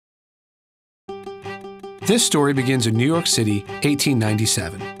This story begins in New York City,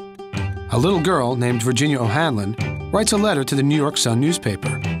 1897. A little girl named Virginia O'Hanlon writes a letter to the New York Sun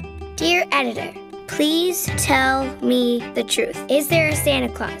newspaper. Dear editor, please tell me the truth. Is there a Santa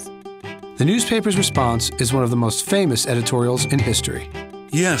Claus? The newspaper's response is one of the most famous editorials in history.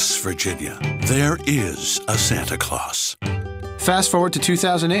 Yes, Virginia, there is a Santa Claus. Fast forward to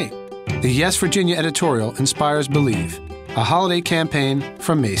 2008. The Yes, Virginia editorial inspires Believe, a holiday campaign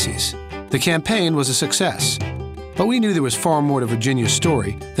from Macy's. The campaign was a success, but we knew there was far more to Virginia's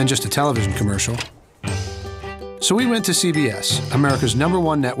story than just a television commercial. So we went to CBS, America's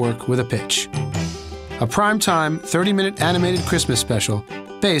 #1 network, with a pitch. A primetime, 30-minute animated Christmas special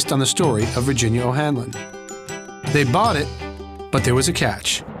based on the story of Virginia O'Hanlon. They bought it, but there was a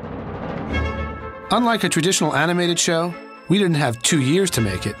catch. Unlike a traditional animated show, we didn't have 2 years to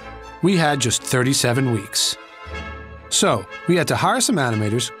make it. We had just 37 weeks. So, we had to hire some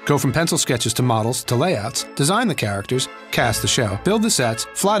animators, go from pencil sketches to models to layouts, design the characters, cast the show, build the sets,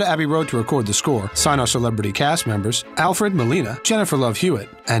 fly to Abbey Road to record the score, sign our celebrity cast members, Alfred Molina, Jennifer Love Hewitt,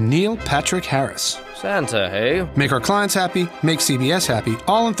 and Neil Patrick Harris. Santa, hey? Make our clients happy, make CBS happy,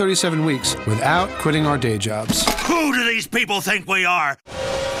 all in 37 weeks without quitting our day jobs. Who do these people think we are?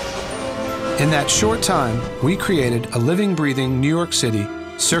 In that short time, we created a living, breathing New York City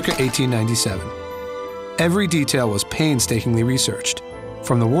circa 1897. Every detail was painstakingly researched,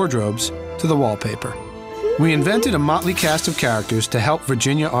 from the wardrobes to the wallpaper. We invented a motley cast of characters to help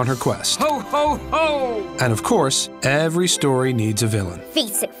Virginia on her quest. Ho, ho, ho! And of course, every story needs a villain.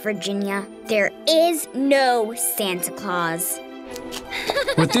 Face it, Virginia, there is no Santa Claus.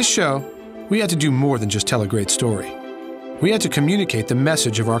 With this show, we had to do more than just tell a great story. We had to communicate the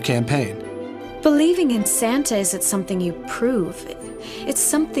message of our campaign. Believing in Santa isn't something you prove. It's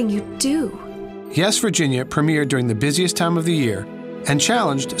something you do. Yes, Virginia premiered during the busiest time of the year and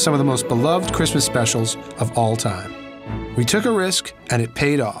challenged some of the most beloved Christmas specials of all time. We took a risk, and it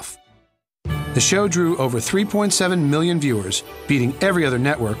paid off. The show drew over 3.7 million viewers, beating every other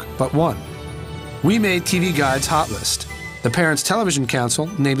network but one. We made TV Guide's Hot List. The Parents Television Council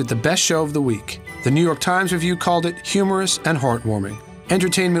named it the best show of the week. The New York Times Review called it humorous and heartwarming.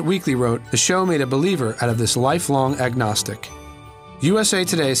 Entertainment Weekly wrote, the show made a believer out of this lifelong agnostic. USA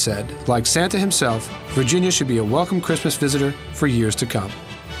Today said, like Santa himself, Virginia should be a welcome Christmas visitor for years to come.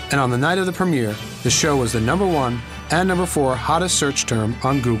 And on the night of the premiere, the show was the #1 and #4 hottest search term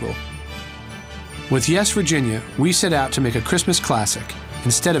on Google. With Yes, Virginia, we set out to make a Christmas classic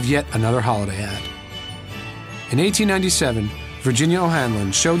instead of yet another holiday ad. In 1897, Virginia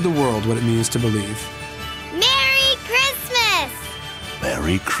O'Hanlon showed the world what it means to believe. Merry Christmas!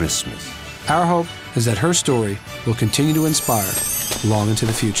 Merry Christmas. Our hope is that her story will continue to inspire long into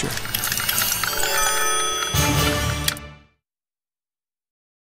the future.